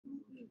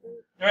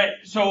All right,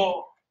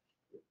 so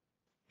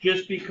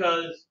just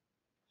because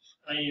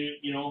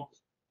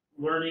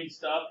learning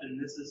stuff, and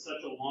this is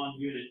such a long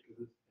unit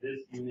because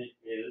this unit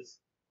is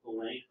the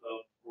length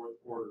of fourth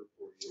quarter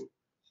for you.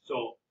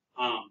 So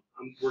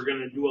we're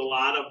going to do a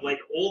lot of like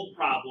old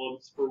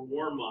problems for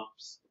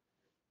warm-ups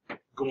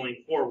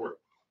going forward.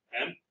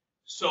 Okay,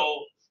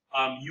 so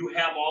you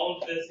have all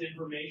of this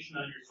information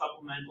on your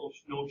supplemental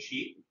note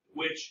sheet,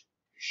 which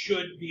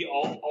should be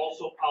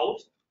also out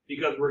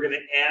because we're going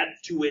to add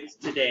to it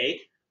today.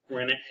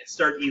 We're going to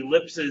start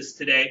ellipses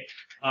today.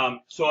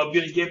 So I'm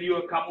going to give you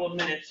a couple of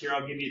minutes here.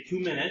 I'll give you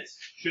 2 minutes.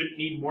 Shouldn't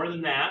need more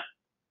than that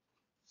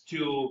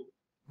to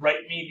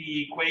write me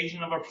the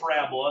equation of a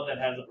parabola that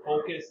has a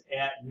focus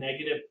at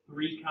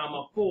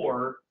 -3,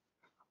 4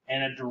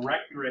 and a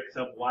directrix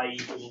of y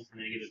equals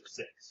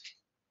 -6.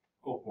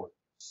 Go for it.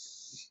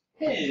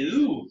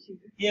 Hello.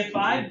 If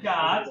I've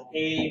got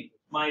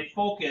my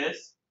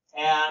focus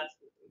at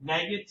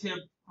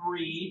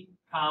 -3,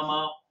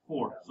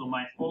 4. So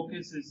my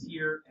focus is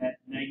here at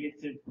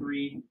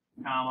 -3,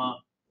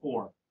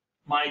 4.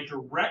 My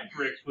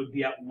directrix would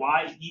be at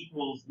y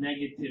equals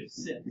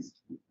 -6.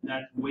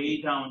 That's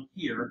way down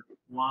here.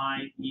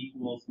 Y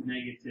equals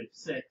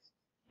 -6.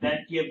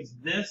 That gives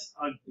this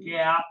a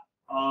gap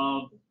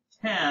of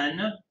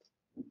 10,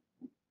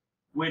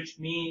 which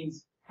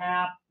means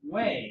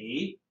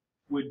halfway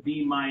would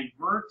be my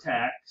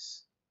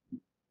vertex,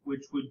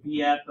 which would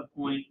be at the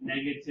point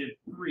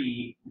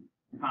 -3,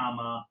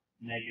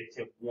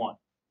 -1,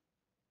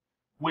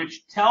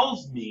 which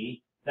tells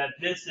me that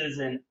this is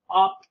an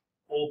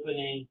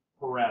up-opening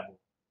parabola.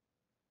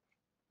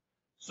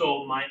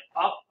 So my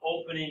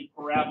up-opening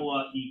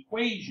parabola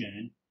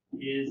equation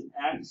is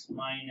x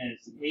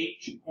minus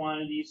h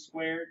quantity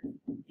squared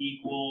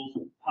equals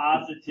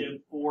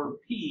positive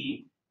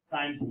 4p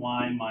times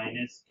y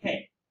minus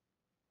k.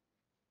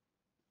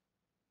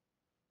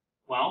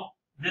 Well,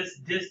 this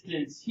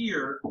distance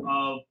here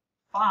of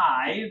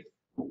 5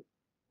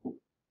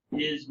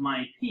 is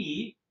my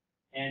p,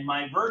 and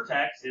my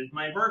vertex is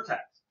my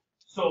vertex.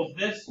 So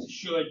this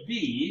should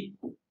be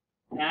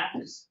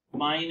x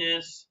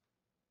minus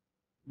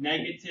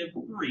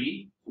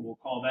 -3, so we'll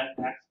call that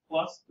x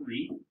plus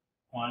 3,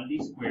 quantity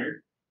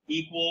squared,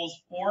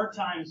 equals 4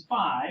 times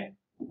 5,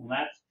 well,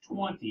 that's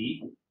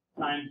 20,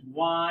 times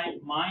y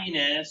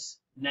minus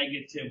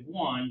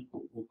 -1,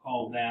 we'll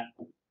call that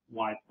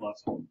y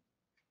plus 1.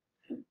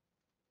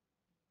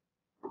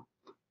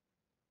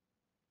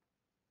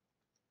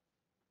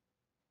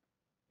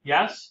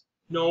 Yes?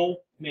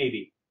 No?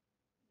 Maybe?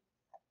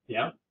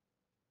 Yeah?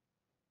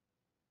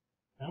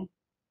 Yeah?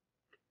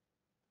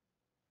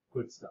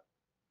 Good stuff.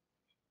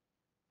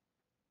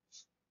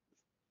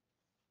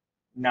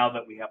 Now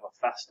that we have a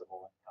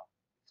festival income,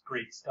 it's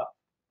great stuff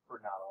for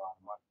not a lot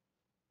of money.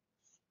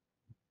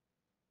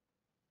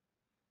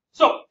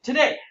 So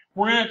today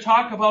we're going to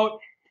talk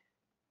about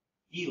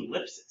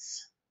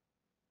ellipses,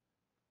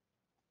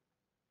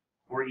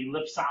 or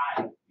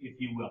ellipsi,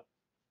 if you will.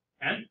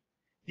 Okay?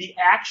 The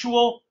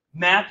actual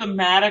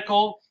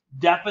mathematical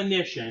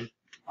definition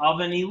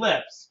of an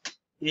ellipse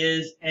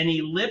is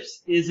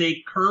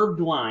a curved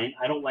line.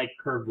 I don't like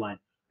curved line.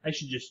 I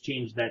should just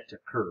change that to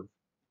curve.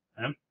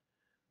 Okay?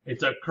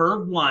 It's a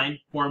curved line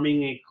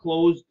forming a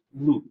closed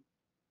loop.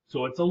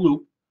 So it's a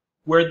loop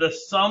where the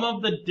sum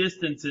of the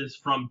distances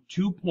from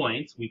 2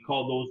 points, we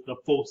call those the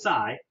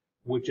foci,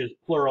 which is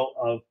plural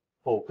of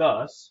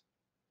focus,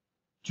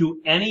 to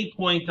any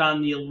point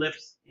on the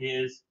ellipse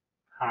is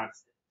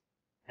constant.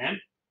 Okay?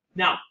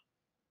 Now,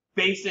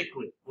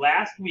 basically,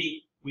 last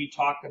week we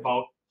talked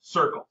about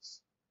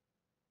circles,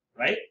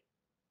 right?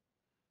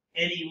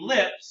 An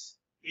ellipse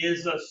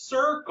is a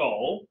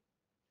circle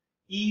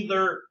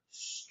either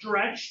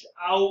stretched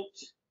out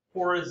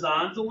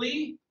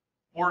horizontally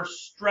or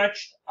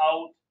stretched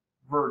out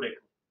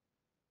vertically.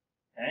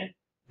 Okay?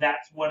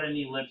 That's what an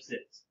ellipse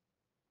is.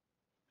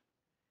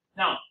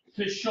 Now,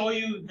 to show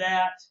you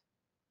that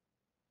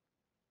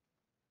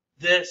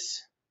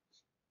this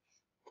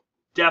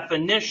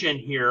definition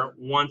here,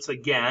 once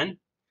again,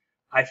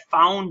 I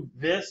found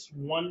this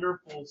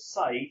wonderful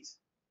site,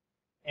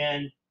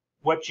 and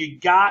what you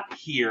got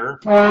here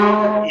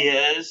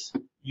is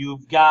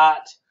you've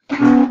got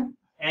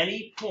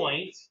any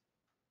point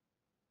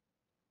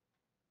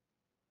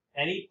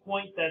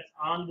that's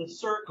on the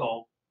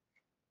circle.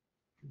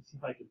 Let's see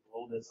if I can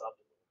blow this up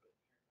a little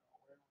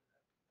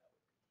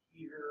bit.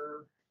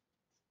 Here,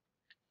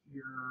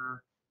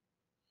 here.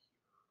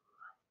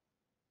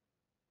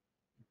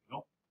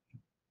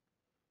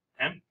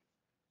 Okay.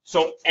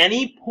 So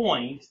any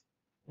point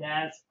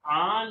that's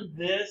on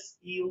this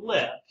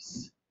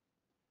ellipse,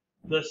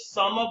 the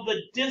sum of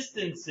the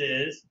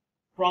distances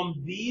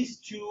from these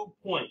 2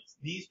 points.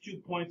 These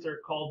 2 points are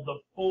called the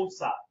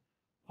foci.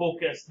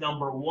 Focus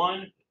number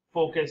 1,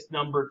 focus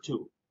number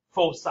 2.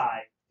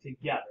 Foci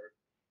together.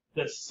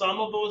 The sum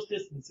of those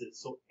distances,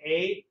 so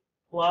A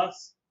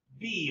plus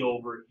B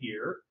over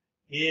here,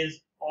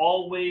 is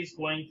always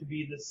going to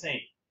be the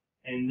same.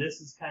 And this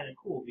is kind of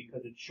cool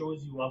because it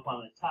shows you up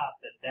on the top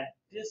that that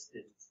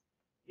distance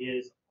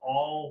is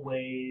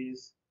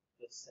always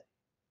the same.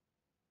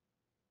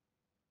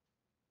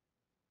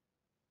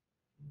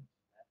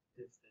 That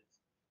distance,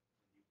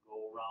 when you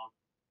go around,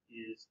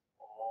 is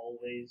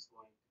always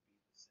going to be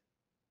the same.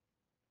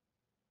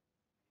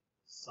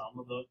 The sum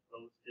of those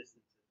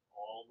distances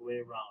all the way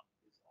around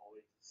is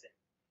always the same.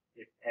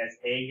 If as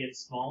A gets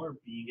smaller,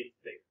 B gets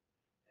bigger.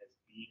 As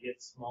B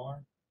gets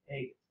smaller,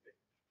 A gets bigger.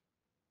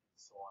 And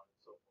so on and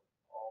so forth,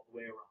 all the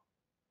way around.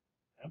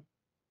 Okay?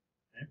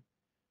 Okay?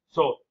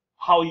 So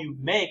how you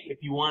make,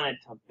 if you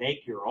wanted to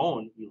make your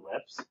own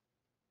ellipse,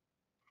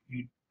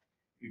 you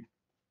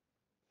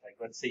like,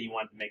 let's say you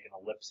wanted to make an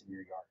ellipse in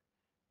your yard.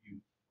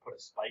 You put a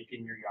spike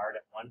in your yard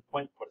at one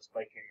point, put a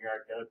spike in your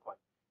yard at the other point.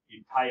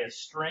 You tie a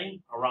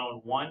string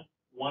around one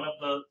of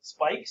the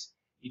spikes.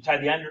 You tie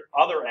the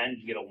other end,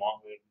 you get a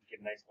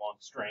nice long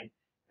string.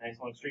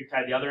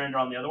 Tie the other end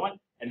around the other one,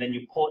 and then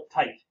you pull it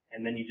tight,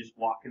 and then you just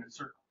walk in a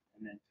circle,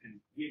 and then it's going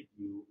to give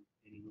you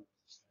an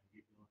ellipse. So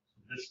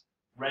this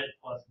red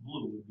plus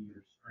blue would be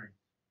your string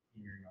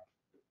in your yard.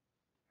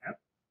 Okay?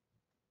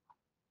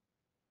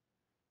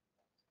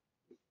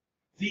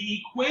 The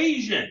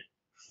equation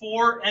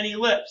for an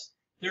ellipse,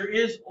 there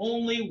is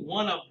only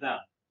one of them.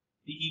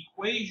 The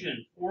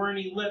equation for an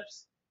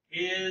ellipse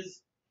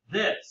is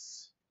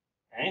this.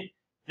 Okay?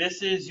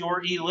 This is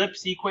your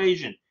ellipse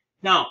equation.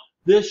 Now,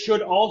 this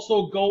should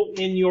also go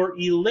in your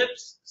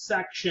ellipse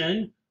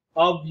section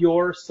of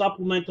your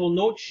supplemental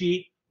note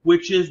sheet,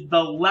 which is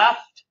the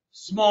left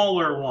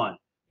smaller one,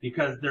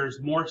 because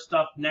there's more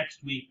stuff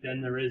next week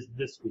than there is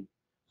this week.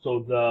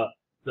 So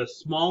the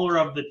smaller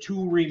of the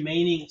two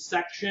remaining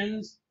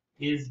sections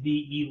is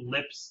the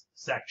ellipse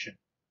section.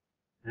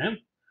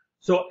 Okay?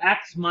 So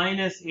x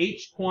minus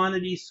h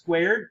quantity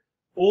squared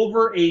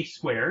over a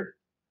squared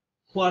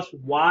plus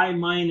y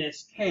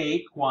minus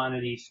k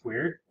quantity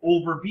squared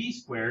over b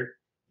squared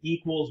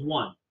equals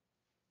 1.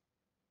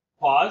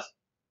 Pause.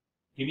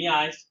 Give me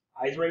eyes.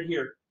 Eyes right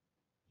here.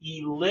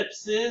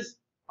 Ellipses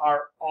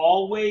are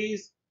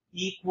always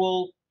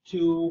equal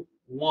to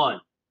 1.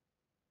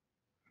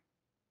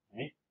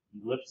 Okay?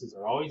 Ellipses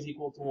are always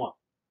equal to 1.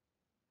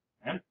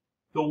 Okay?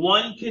 The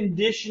one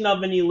condition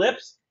of an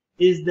ellipse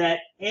is that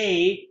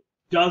A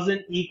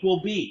doesn't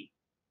equal B.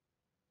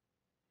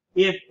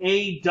 If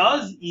A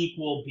does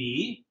equal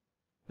B,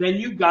 then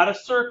you've got a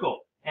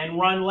circle. And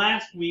run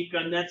last week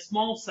on that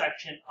small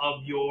section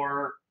of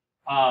your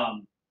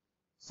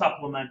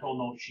supplemental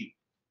note sheet.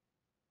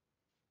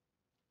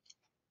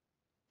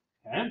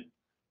 Okay?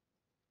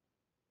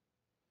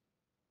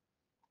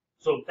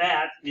 So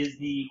that is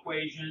the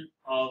equation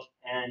of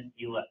an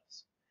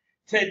ellipse.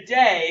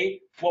 Today,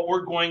 what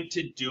we're going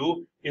to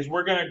do is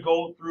we're going to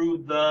go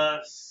through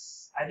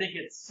I think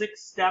it's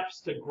 6 steps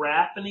to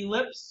graph an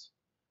ellipse.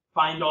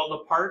 Find all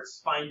the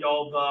parts, find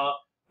all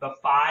the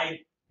 5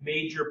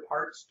 major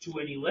parts to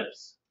an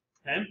ellipse.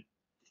 Okay?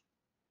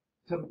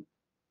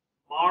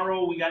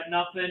 Tomorrow we got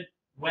nothing.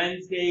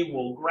 Wednesday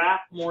we'll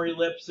graph more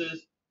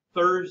ellipses.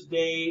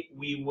 Thursday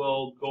we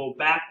will go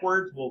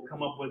backwards. We'll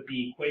come up with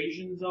the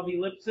equations of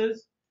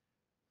ellipses.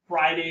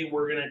 Friday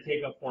we're going to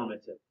take a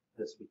formative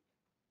this week.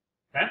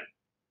 Okay?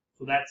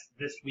 So that's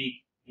this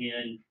week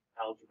in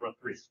Algebra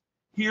 3.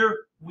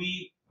 Here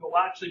we go,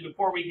 actually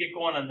before we get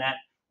going on that,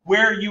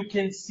 where you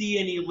can see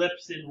an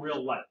ellipse in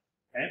real life.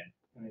 Okay?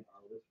 Let me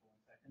borrow this for 1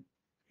 second.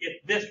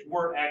 If this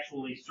were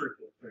actually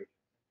circular, it's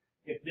actually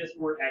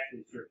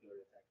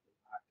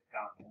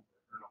octagonal,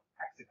 or no,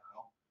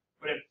 hexagonal.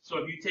 But if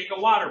you take a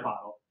water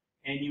bottle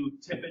and you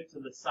tip it to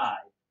the side,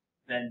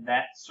 then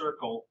that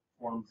circle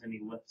forms an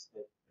ellipse.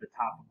 The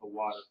top of the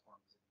water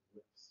forms an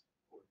ellipse.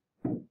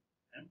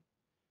 Okay?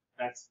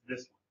 That's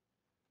this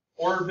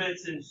one.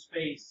 Orbits in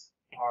space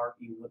are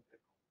elliptical.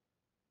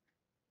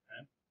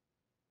 Okay?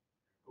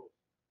 Cool.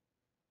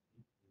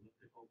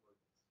 Elliptical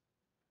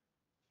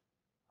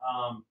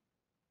orbits.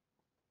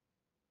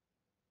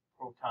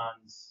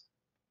 Protons,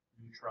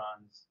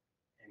 neutrons,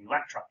 and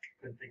electrons. I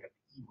couldn't think of the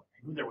E1. I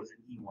knew there was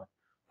an E1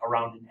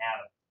 around an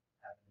atom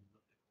having an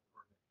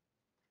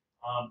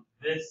elliptical orbit.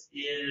 This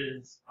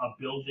is a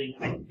building,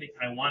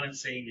 I want to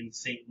say in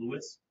St.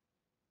 Louis.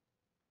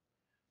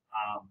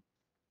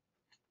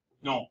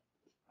 No,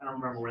 I don't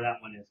remember where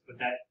that one is, but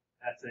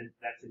that's an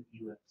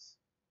ellipse.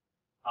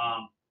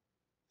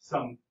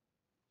 Some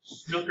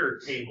snooker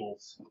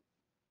tables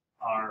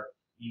are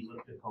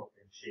elliptical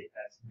in shape.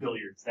 That's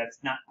billiards. That's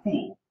not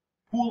pool.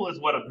 Pool is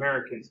what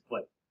Americans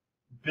play.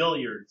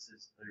 Billiards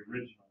is the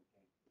original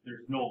thing.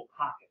 There's no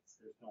pockets.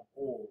 There's no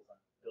holes on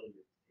the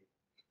billiard table.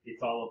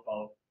 It's all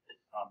about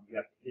you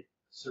have to hit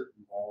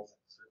certain balls at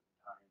certain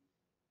times,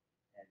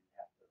 and you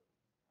have to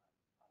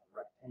on a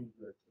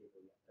rectangular table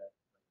you have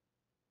to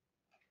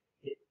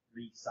hit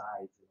 3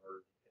 sides in order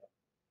to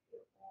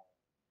hit a ball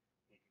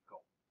and make it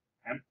go.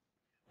 Okay?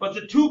 But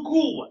the two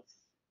cool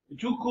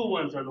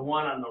ones are the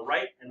one on the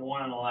right and the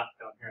one on the left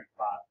down here at the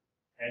bottom.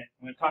 Okay?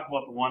 I'm going to talk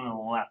about the one on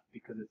the left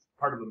because it's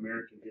part of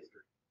American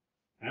history.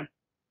 Okay?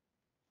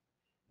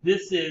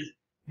 This is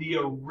the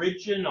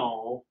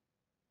original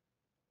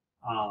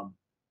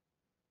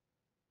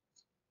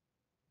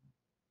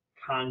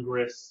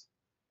Congress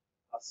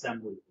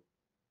assembly room.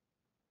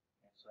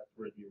 Okay, so that's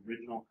where the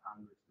original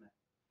Congress met.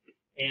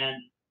 And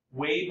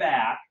way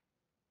back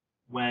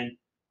when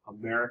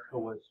America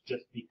was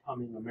just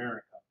becoming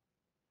America,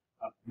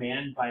 a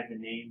man by the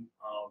name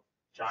of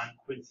John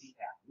Quincy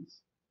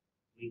Adams,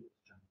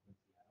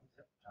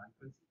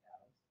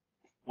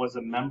 was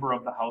a member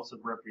of the House of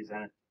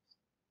Representatives.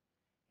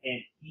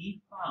 And he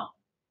found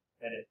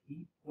that if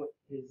he put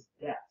his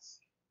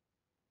desk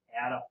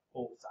at a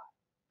foci,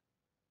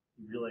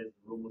 he realized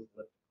the room was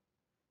lit.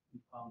 He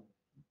found that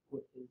if he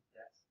put his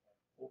desk at a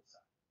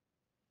foci,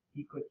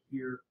 he could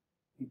hear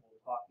people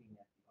talking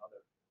at the other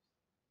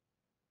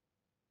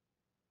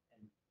foci.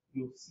 And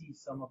you'll see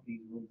some of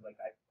these rooms, like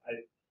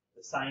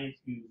the Science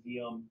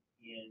Museum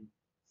in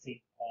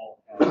St.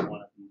 Paul has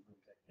one of these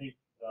rooms. I think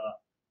the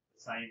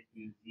Science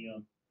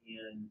Museum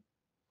in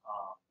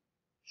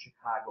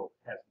Chicago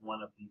has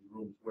one of these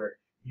rooms where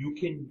you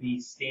can be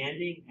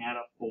standing at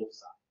a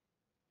foci.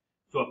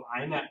 So if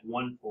I'm at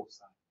one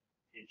foci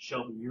and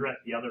Shelby, you're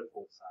at the other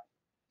foci,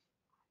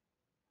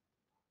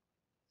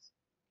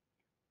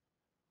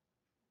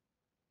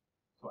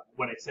 so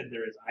what I said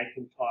there is I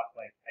can talk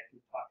at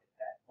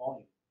that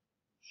volume.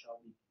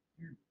 Shelby can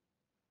hear me,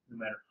 no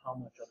matter how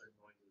much other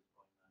noise is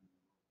going on in the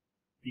room,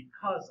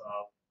 because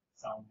of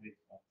sound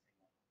waves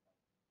bouncing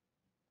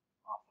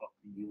off of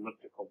the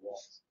elliptical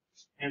walls.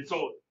 And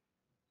so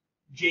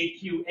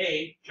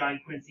JQA, John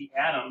Quincy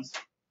Adams,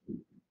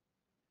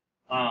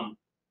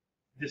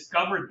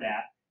 discovered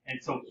that,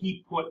 and so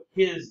he put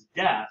his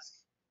desk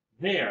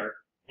there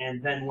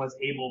and then was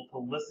able to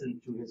listen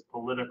to his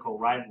political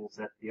rivals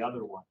at the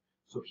other one.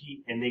 So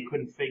and they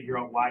couldn't figure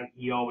out why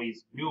he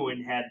always knew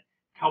and had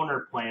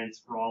counter plans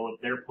for all of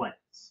their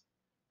plans,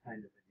 kind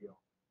of a deal.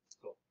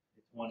 So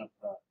it's one of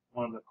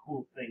the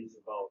cool things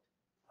about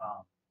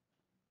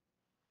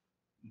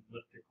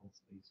elliptical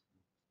space.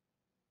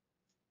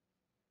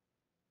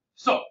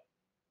 So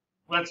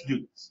let's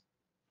do this.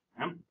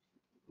 Okay?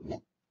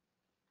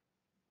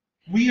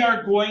 We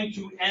are going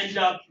to end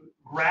up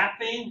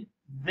graphing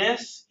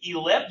this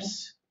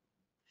ellipse.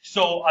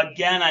 So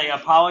again, I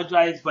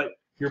apologize, but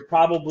you're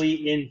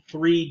probably in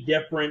three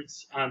different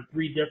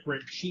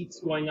sheets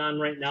going on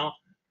right now,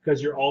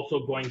 because you're also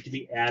going to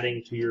be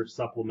adding to your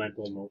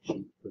supplemental note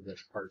for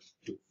this part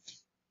too.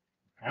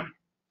 Okay?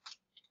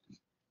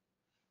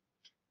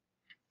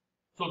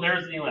 So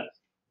there's the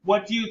ellipse.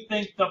 What do you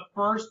think the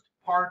first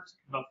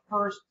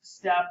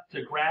step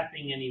to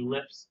graphing an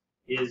ellipse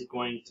is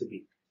going to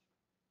be?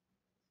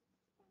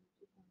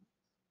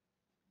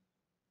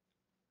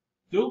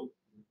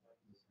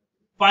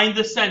 Find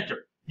the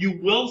center. You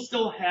will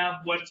still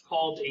have what's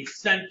called a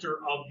center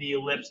of the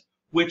ellipse,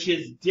 which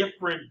is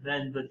different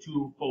than the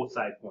two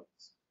foci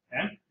points.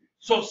 Okay?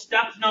 So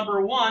step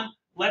number one,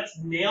 let's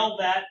nail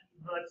that.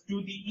 Let's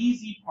do the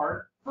easy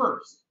part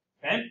first.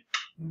 Okay?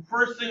 The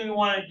first thing we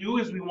want to do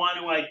is we want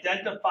to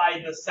identify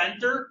the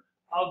center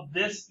of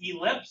this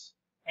ellipse.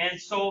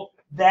 And so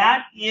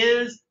that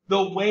is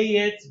the way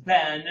it's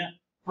been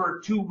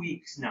for 2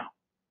 weeks now.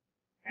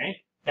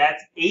 Okay?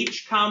 That's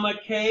h comma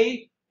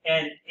k,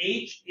 and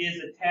h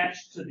is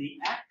attached to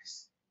the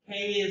x,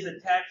 k is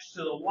attached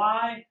to the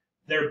y.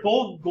 They're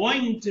both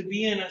going to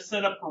be in a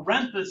set of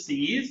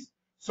parentheses,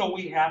 so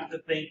we have to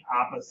think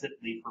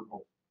oppositely for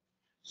both.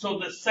 So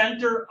the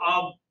center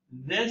of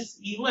this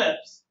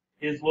ellipse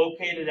is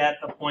located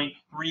at the point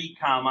 3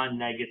 comma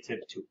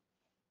 -2.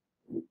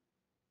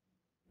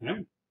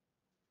 Okay?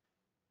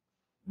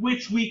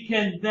 Which we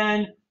can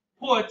then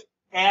put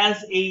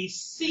as a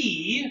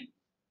C.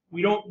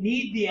 We don't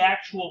need the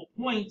actual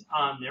point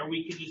on there.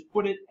 We can just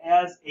put it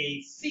as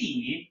a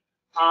C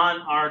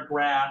on our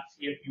graph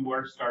if you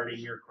are starting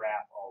your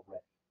graph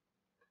already.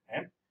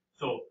 Okay?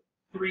 So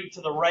 3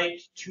 to the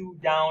right, 2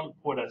 down,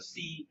 put a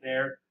C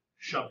there.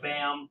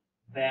 Shabam,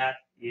 that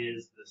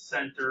is the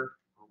center,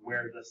 or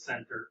where the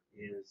center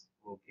is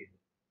located.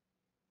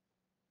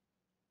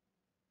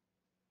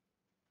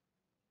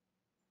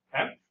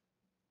 Okay?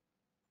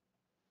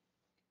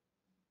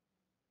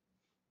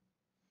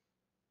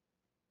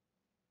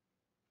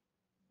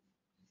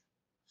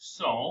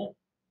 So,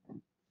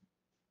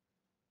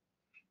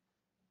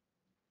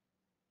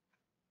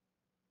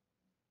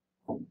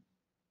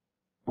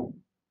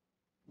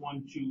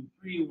 one, two,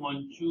 three,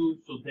 1, 2.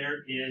 So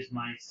there is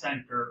my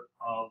center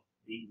of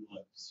the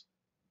ellipse.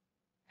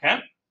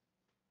 Okay?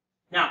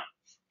 Now,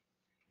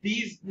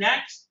 these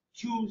next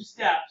 2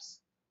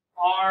 steps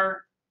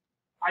are,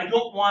 I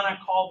don't want to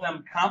call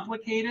them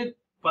complicated,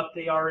 but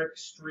they are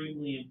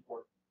extremely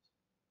important.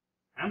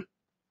 Okay?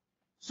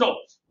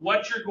 So,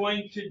 what you're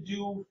going to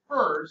do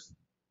first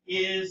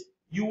is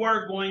you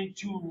are going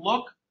to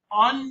look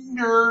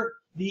under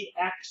the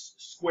x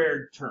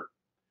squared term.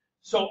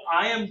 So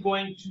I am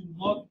going to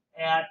look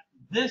at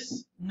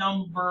this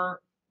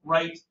number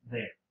right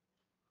there.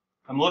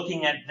 I'm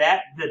looking at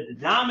the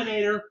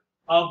denominator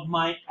of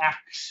my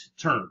x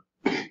term.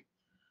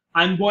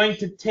 I'm going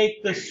to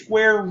take the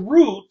square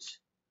root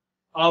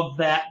of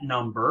that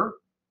number,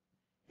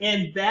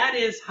 and that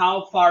is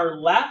how far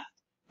left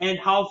and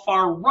how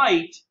far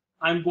right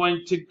I'm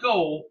going to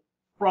go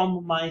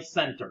from my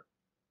center.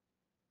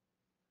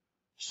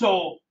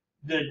 So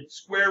the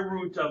square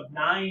root of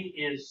 9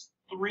 is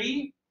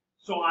 3.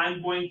 So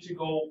I'm going to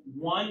go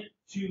 1,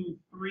 2,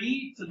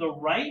 3 to the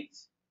right,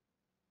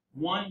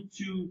 1,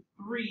 2,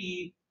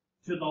 3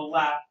 to the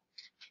left,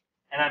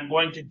 and I'm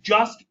going to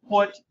just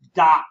put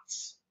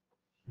dots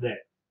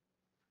there.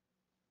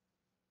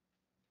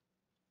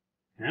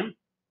 Okay?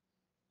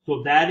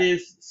 So that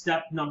is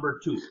step number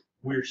 2.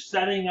 We're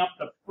setting up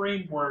the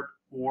framework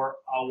for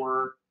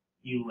our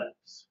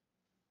ellipse.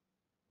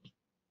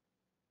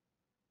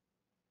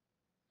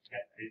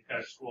 Okay, I just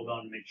gotta scroll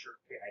down to make sure.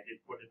 Okay, I did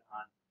put it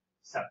on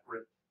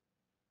separate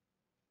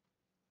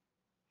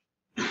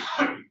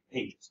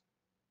pages.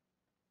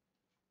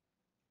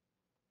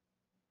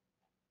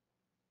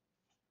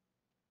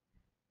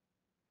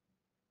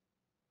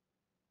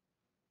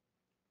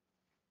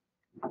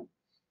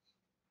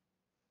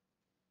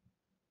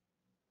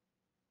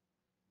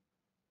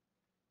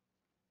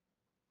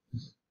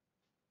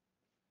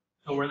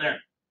 So we're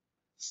there.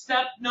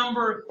 Step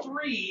number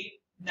 3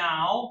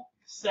 now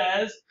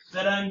says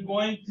that I'm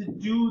going to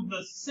do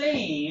the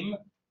same,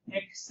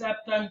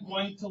 except I'm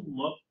going to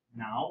look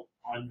now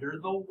under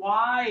the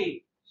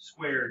y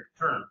squared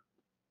term.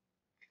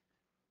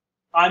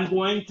 I'm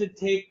going to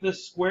take the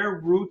square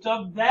root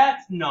of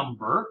that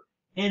number,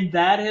 and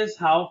that is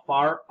how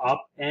far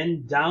up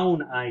and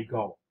down I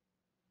go.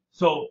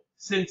 So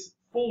since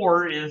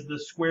 4 is the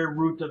square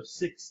root of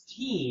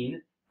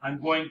 16,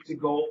 I'm going to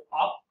go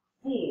up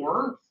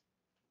 4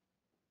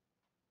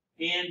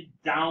 and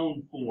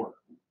down 4.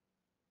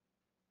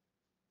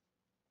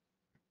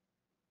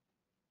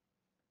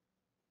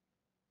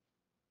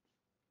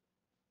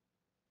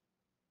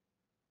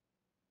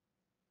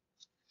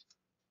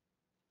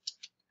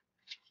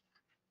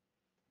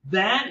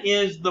 That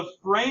is the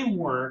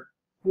framework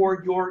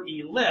for your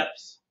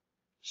ellipse.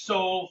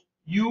 So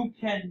you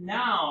can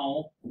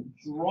now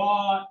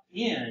draw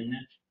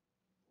in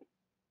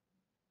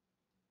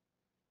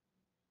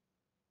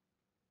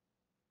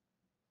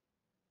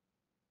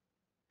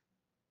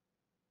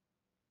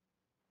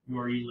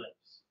your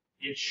ellipse.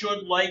 It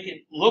should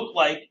look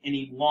like an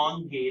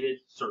elongated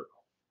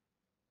circle.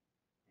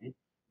 Okay?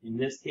 In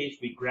this case,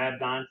 we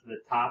grabbed onto the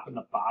top and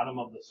the bottom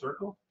of the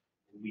circle,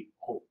 and we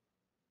pulled.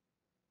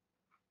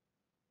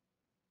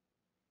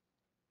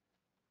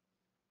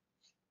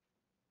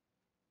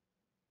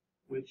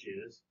 Which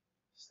is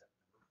step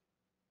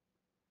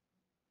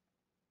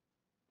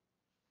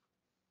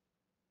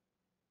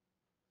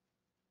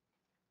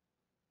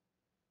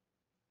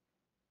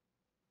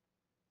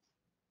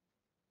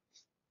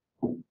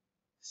number 5.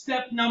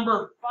 Step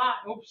number 5.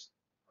 Oops.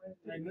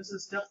 Did I miss a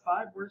step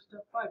 5? Where's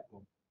step 5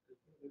 going?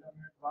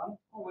 Oh,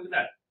 look at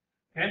that.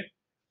 Okay.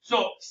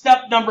 So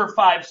step number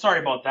 5. Sorry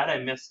about that. I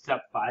missed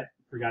step 5.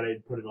 Forgot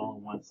I'd put it all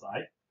on one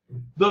side.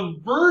 The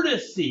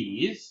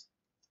vertices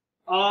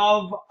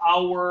of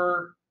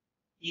our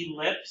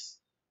ellipse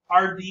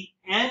are the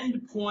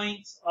end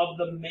points of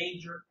the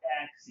major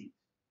axes.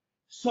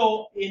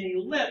 So an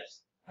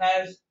ellipse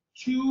has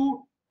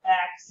 2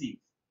 axes.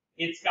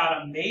 It's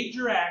got a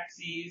major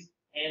axis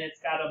and it's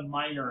got a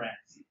minor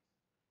axis.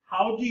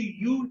 How do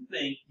you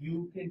think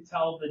you can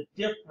tell the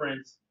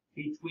difference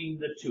between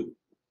the 2?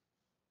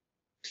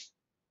 It's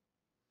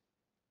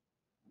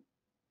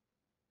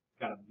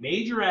got a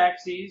major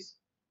axis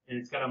and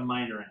it's got a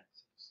minor axis.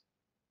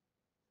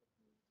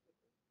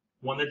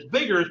 One that's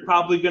bigger is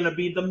probably going to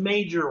be the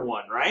major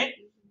one, right?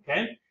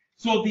 Okay.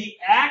 So the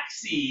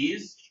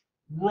axes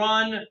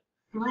run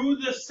through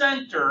the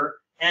center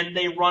and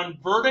they run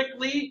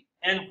vertically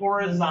and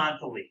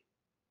horizontally.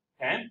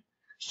 Okay.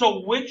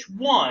 So which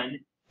one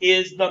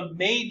is the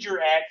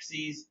major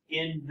axis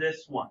in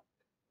this one?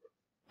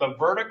 The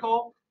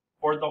vertical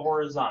or the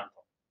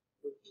horizontal?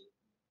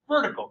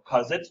 Vertical,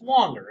 because it's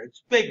longer,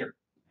 it's bigger.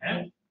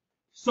 Okay.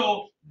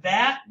 So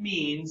that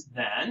means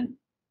then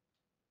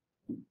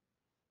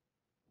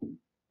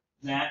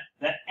that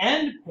the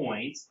end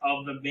points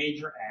of the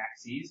major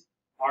axes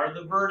are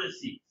the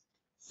vertices.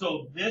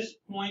 So this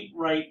point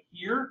right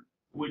here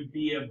would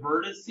be a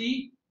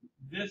vertice.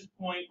 This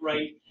point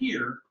right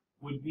here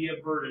would be a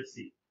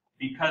vertice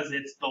because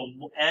it's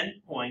the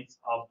end points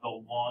of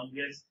the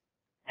longest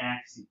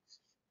axes.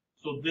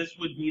 So this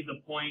would be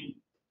the point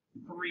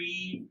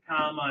 3,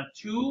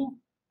 2.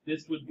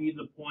 This would be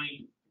the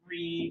point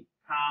 3,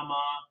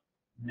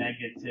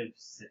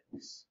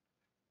 -6.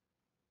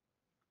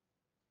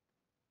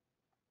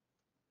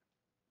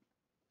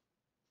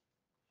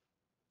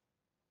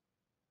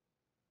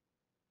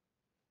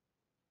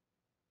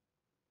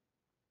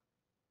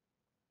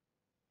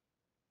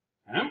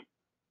 Okay.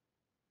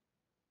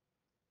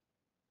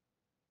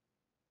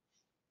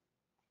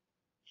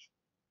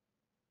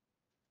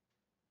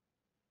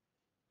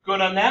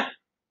 Good on that?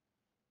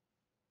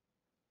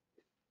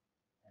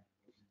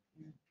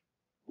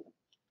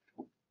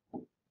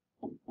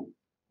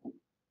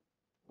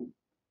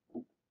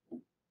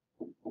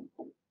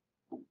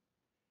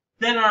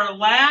 Then our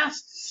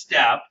last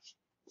step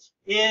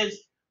is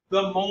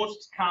the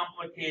most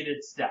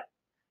complicated step.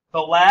 The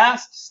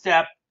last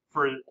step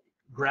for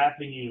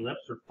graphing an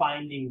ellipse or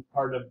finding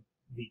part of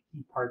the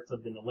key parts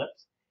of an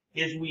ellipse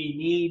is we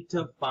need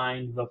to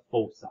find the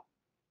foci.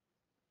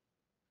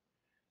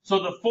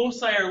 So the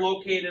foci are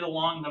located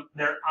along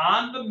they're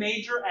on the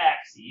major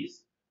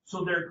axes,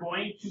 so they're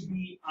going to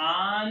be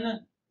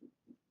on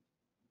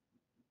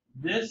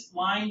this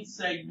line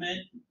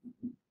segment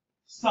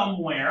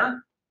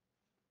somewhere.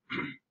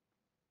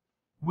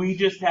 We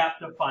just have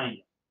to find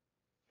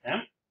it. Okay?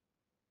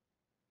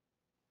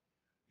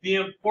 The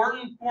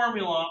important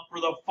formula for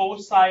the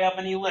foci of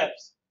an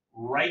ellipse,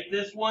 write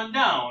this one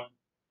down,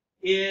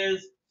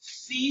 is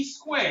c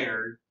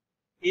squared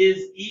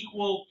is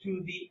equal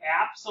to the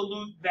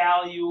absolute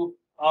value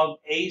of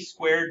a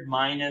squared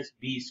minus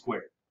b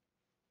squared.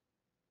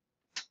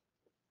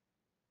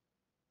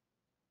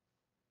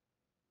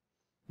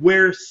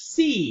 Where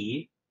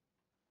c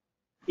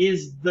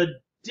is the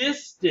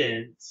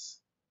distance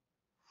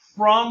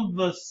from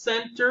the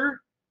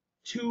center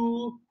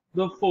to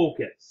the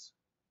focus.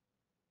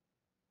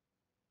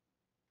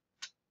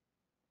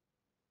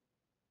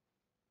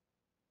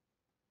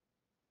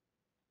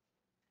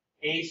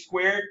 A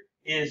squared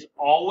is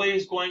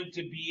always going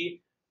to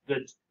be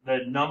the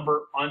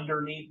number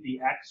underneath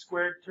the x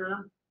squared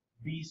term.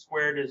 B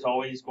squared is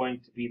always going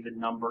to be the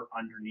number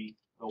underneath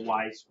the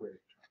y squared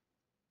term.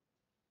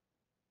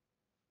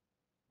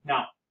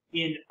 Now,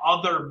 in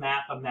other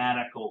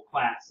mathematical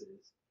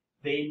classes,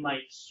 they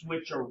might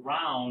switch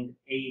around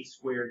a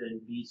squared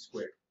and b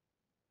squared,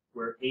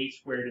 where a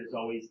squared is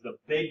always the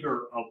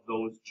bigger of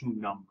those two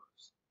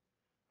numbers.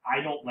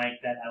 I don't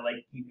like that. I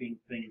like keeping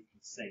things the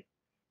same.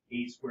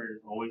 A squared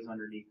is always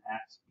underneath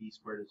x, b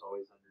squared is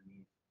always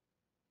underneath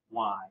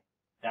y.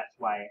 That's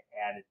why I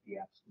added the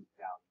absolute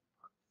value.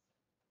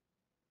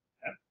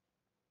 Okay.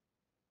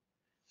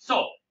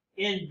 So,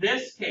 in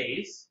this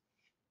case,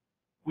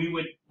 we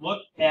would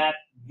look at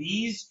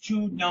these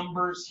two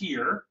numbers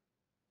here,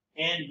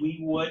 and we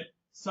would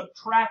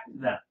subtract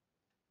them.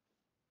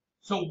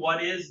 So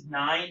what is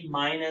 9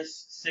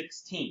 minus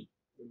 16?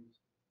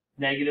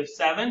 Negative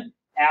 7.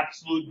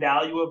 Absolute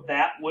value of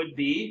that would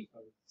be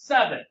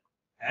 7.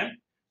 Okay?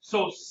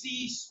 So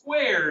c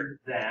squared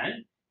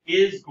then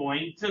is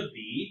going to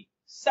be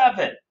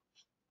 7.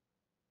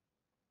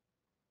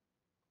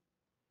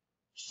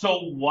 So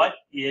what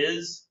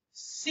is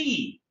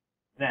c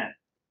then?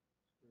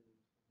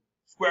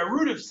 Square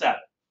root of 7.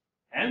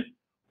 Okay?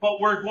 But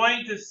we're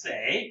going to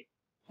say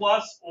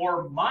plus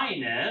or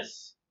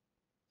minus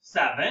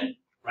 7,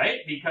 right?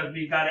 Because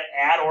we've got to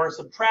add or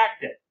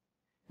subtract it.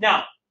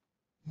 Now,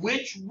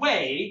 which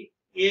way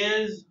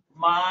is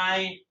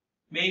my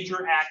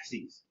major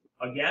axes?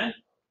 Again,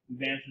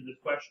 we've answered this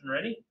question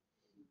already.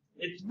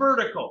 It's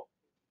vertical.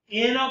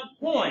 In a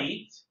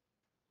point,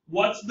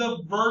 what's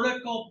the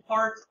vertical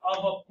part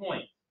of a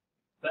point?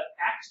 The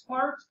x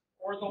part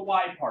or the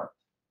y part?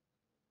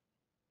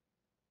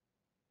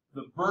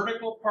 The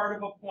vertical part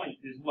of a point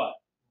is what?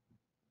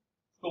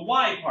 The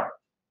y part.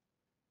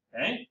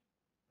 Okay?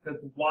 Because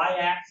the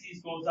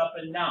y-axis goes up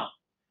and down.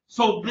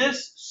 So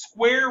this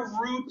square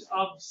root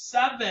of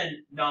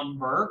 7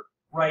 number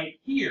right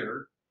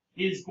here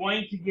is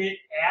going to get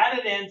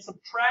added and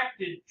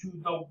subtracted to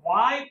the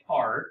y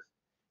part,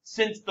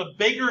 since the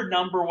bigger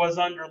number was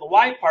under the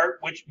y part,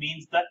 which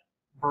means that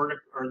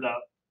the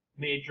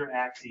major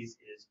axis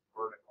is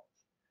vertical.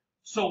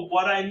 So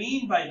what I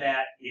mean by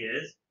that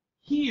is,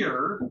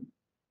 here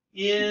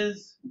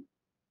is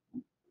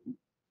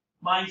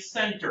my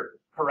center,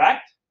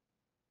 correct?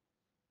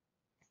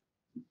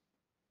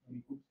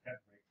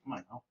 Come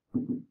on now.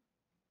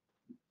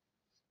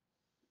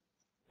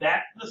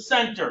 That's the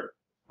center,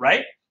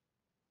 right?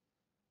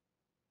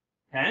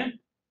 Okay?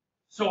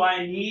 So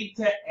I need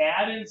to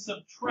add and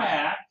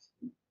subtract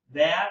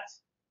that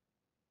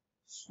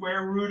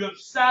square root of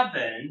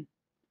 7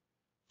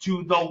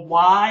 to the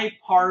y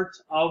part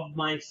of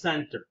my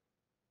center.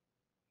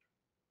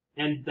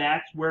 And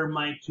that's where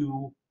my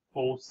two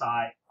foci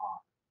are.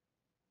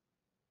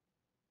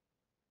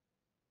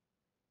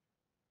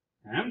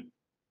 Okay?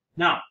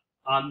 Now,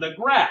 on the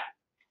graph,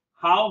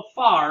 how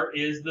far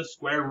is the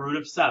square root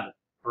of 7?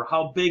 Or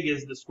how big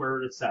is the square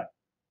root of 7?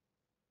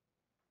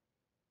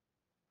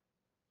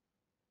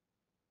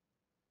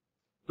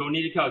 Don't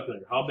need a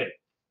calculator. How big?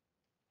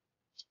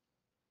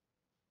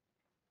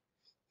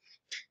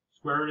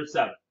 Square root of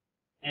 7.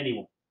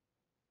 Anyone?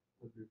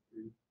 Over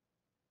 3.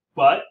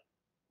 But?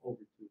 Over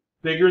 2.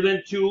 Bigger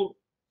than 2,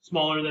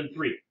 smaller than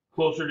 3.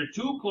 Closer to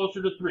 2,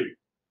 closer to 3.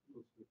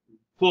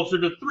 Closer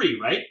to 3,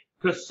 right?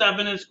 Because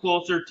 7 is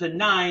closer to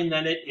 9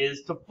 than it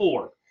is to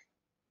 4.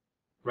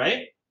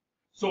 Right?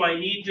 So I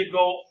need to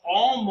go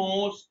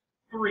almost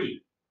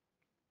 3.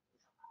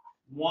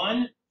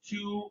 1,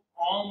 2,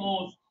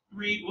 almost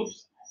 3.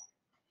 Oops.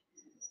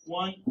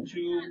 1,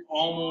 2,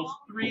 almost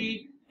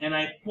 3. And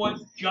I put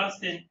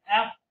just an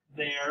F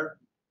there.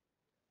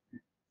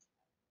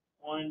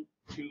 1,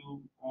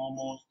 2,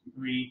 almost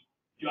 3.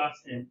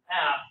 Just an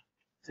F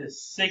to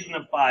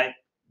signify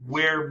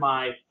where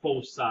my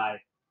foci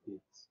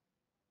is.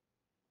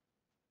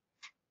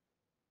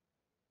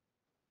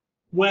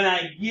 when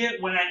I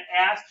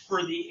ask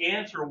for the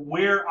answer,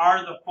 where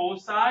are the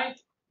foci,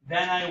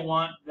 then I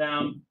want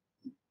them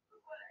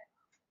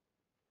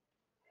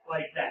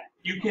like that.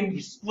 You can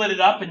split it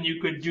up and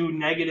you could do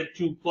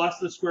 -2 plus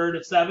the square root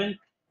of 7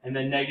 and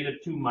then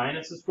 -2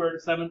 minus the square root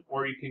of 7,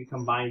 or you can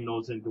combine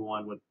those into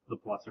one with the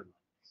plus or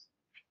minus.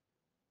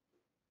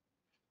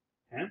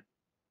 Okay?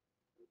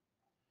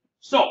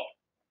 So,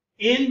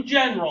 in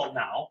general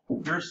now,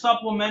 your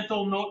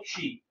supplemental note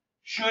sheet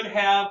should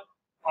have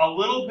a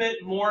little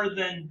bit more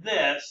than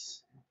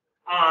this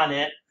on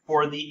it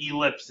for the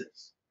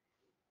ellipses.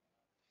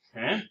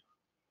 Okay?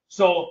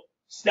 So,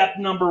 step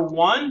number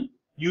 1,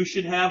 you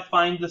should have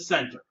find the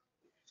center.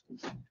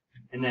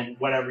 And then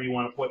whatever you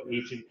want to put,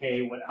 H and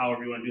K,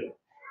 however you want to do it.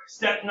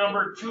 Step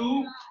number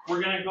 2,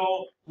 we're going to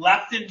go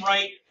left and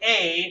right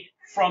A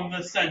from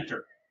the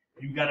center.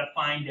 You've got to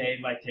find A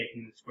by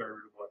taking the square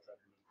root of what's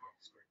underneath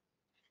the square.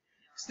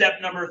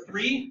 Step number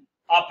 3,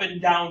 up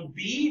and down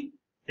B.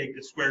 Take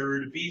the square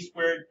root of B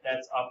squared,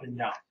 that's up and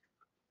down.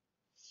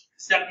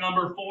 Step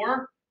number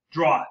 4,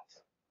 draw it.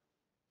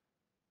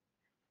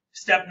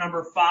 Step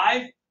number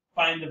 5,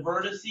 find the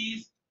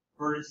vertices.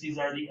 Vertices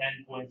are the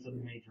endpoints of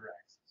the major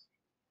axis.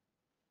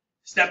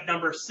 Step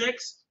number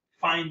 6,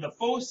 find the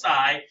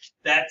foci.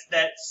 That's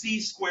that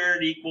C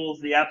squared equals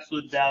the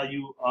absolute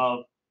value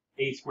of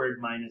A squared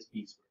minus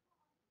B squared.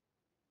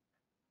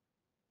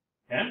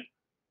 Okay?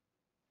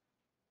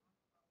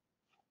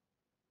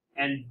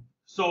 And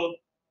so,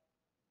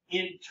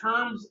 in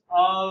terms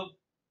of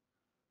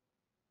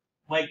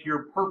like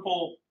your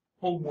purple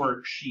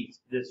homework sheet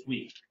this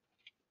week,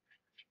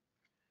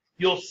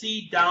 you'll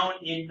see down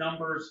in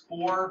numbers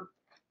 4,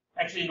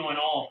 actually no, in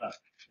all of them,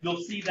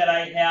 you'll see that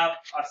I have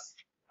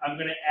I'm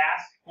going to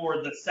ask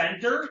for the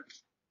center,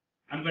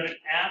 I'm going to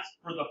ask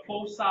for the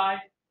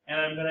foci,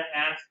 and I'm going to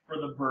ask for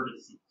the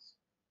vertices.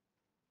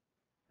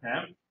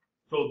 Okay?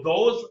 So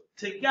those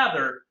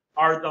together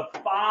are the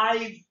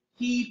 5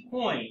 key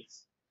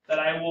points that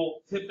I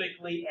will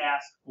typically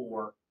ask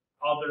for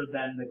other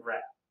than the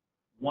graph.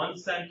 1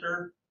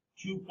 center,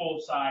 2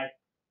 foci,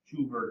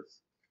 2 vertices.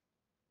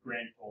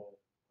 Grand total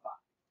 5.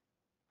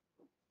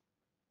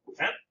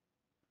 Okay?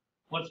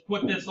 Let's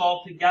put this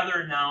all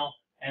together now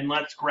and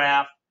let's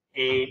graph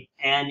an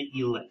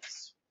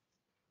ellipse.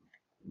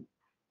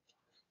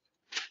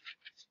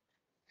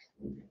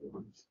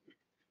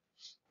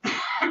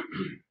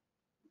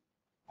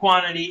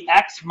 Quantity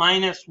x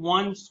minus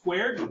 1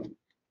 squared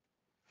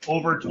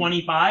over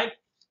 25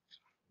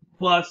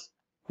 plus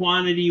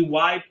quantity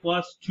y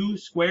plus 2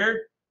 squared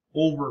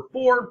over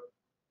 4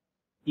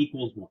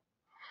 equals 1.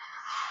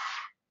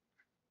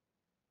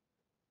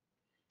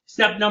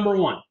 Step number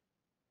 1.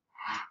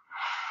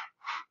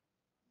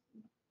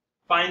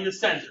 Find the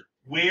center.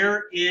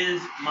 Where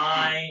is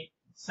my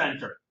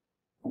center?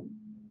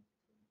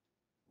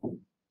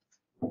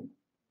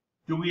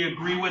 Do we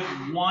agree with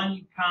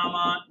 1,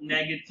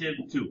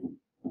 -2?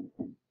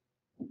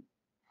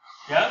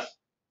 Yes?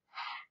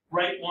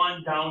 Write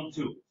 1 down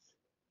 2.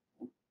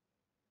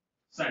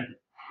 Center.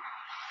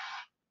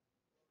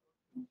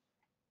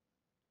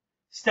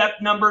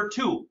 Step number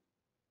 2.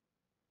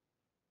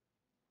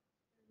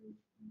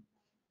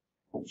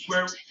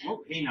 Square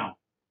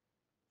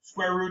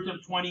root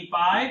of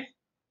 25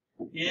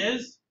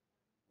 is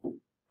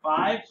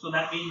 5, so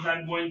that means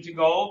I'm going to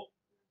go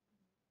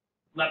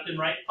left and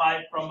right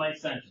 5 from my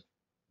center.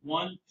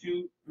 1,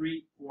 2,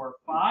 3, 4,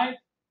 5.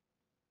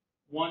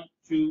 1,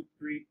 2,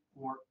 3,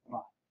 4,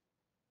 5.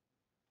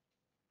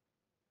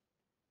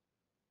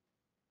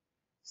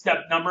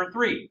 Step number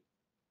 3.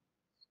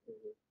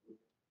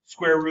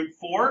 Square root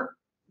 4.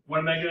 What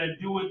am I going to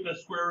do with the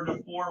square root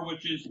of 4,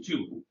 which is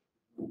 2?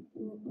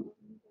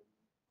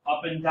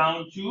 Up and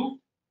down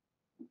 2.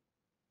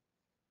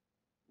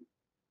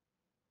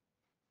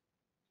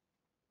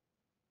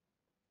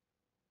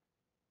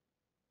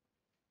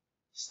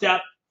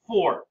 Step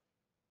 4.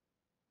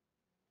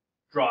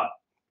 Draw it.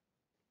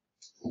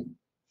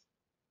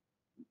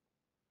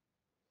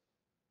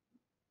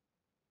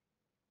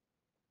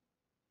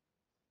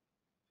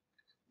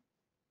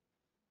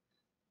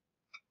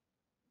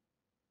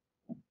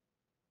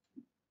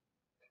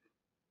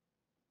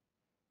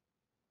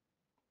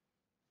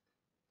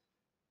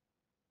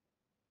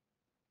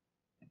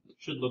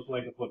 Should look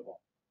like a football.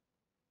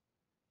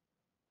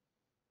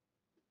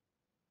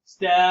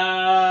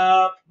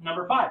 Step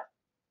number 5.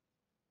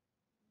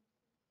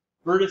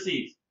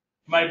 Vertices.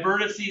 My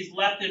vertices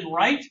left and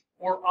right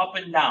or up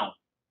and down?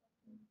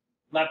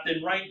 Left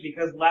and right,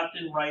 because left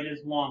and right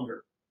is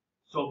longer.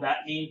 So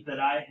that means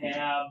that I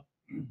have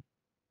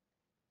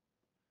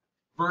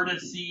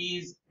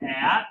vertices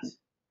at,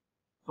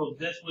 so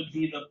this would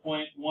be the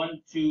point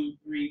 1, 2,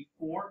 3,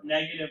 4,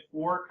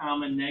 -4,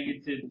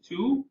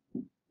 -2.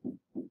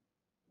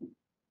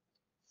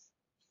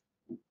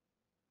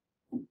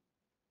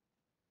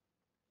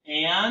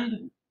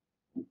 And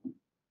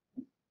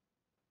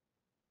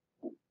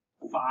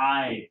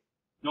 5.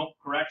 Nope,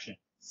 correction.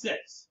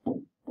 6.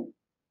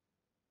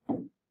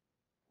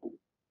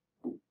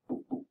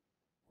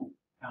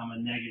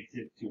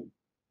 -2.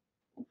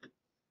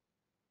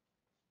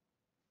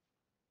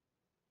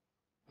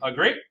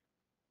 Agree?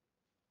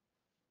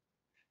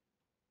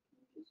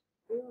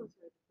 We don't have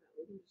to write that.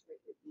 We can just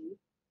write the D.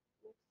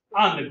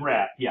 On the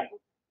graph, yeah.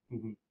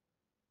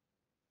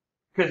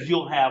 Because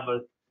you'll have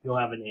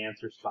an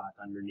answer spot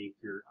underneath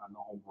on the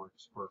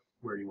homeworks for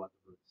where you want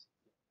the roots.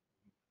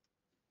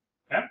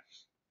 Okay.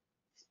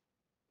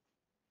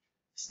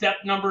 Step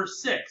number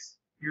 6.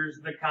 Here's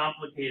the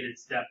complicated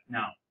step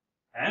now.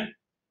 Okay.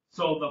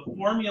 So the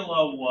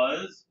formula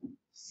was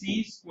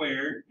c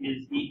squared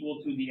is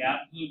equal to the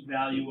absolute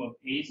value of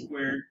a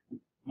squared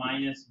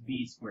minus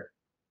b squared.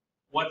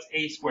 What's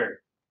a squared?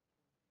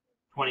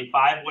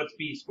 25. What's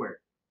b squared?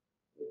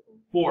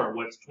 4.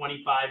 What's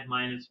 25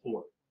 minus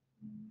 4?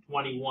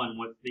 21.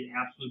 What's the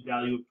absolute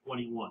value of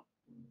 21?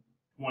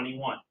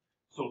 21.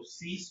 So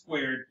c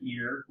squared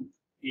here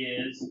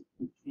is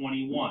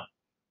 21.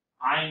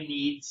 I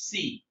need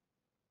c.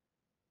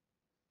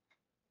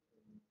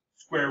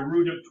 Square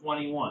root of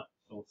 21.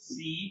 So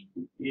c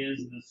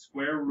is the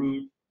square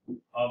root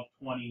of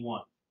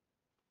 21.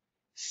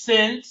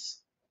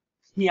 Since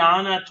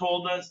Kiana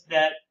told us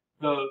that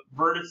the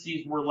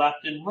vertices were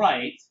left and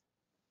right,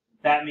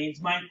 that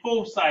means my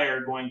foci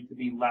are going to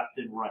be left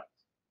and right.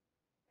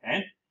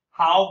 Okay?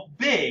 How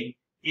big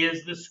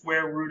is the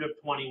square root of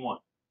 21?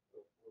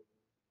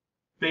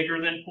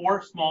 Bigger than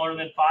 4, smaller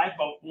than 5,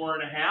 about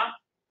 4.5.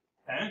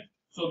 Okay?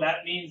 So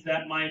that means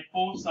that my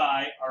foci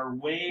are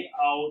way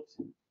out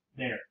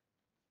there.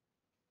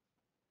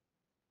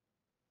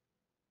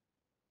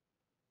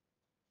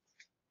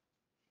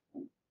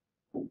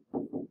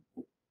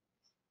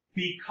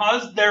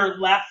 Because they're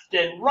left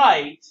and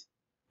right,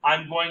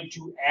 I'm going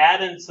to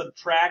add and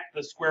subtract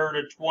the square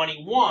root of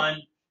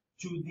 21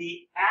 to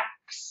the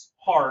x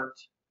part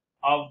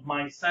of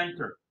my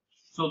center.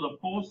 So the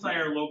foci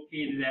are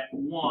located at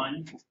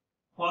 1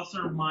 plus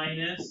or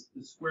minus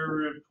the square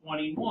root of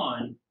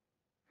 21,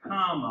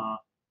 comma,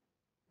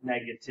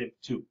 negative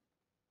 2.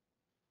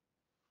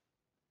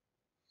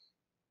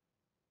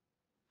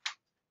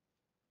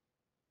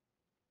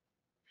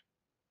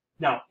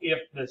 Now, if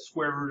the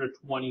square root of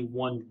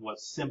 21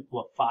 was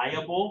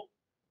simplifiable,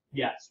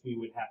 yes, we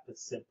would have to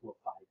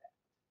simplify that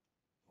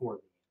for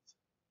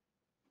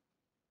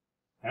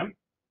the answer. Okay?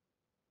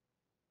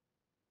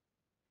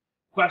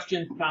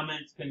 Questions,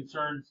 comments,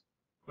 concerns,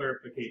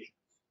 clarifications?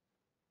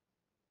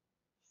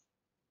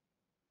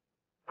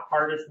 The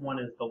hardest one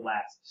is the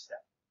last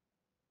step.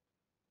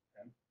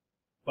 Okay?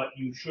 But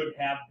you should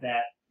have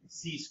that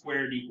c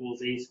squared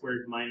equals a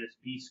squared minus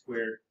b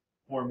squared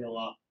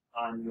formula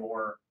on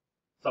your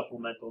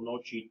supplemental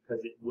note sheet,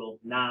 because it will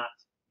not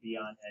be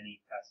on any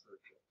test or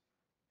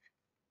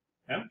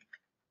quiz. Okay?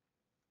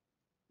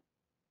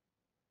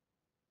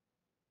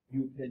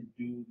 You can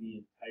do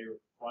the entire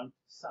front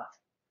side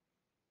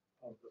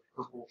of the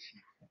purple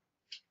sheet.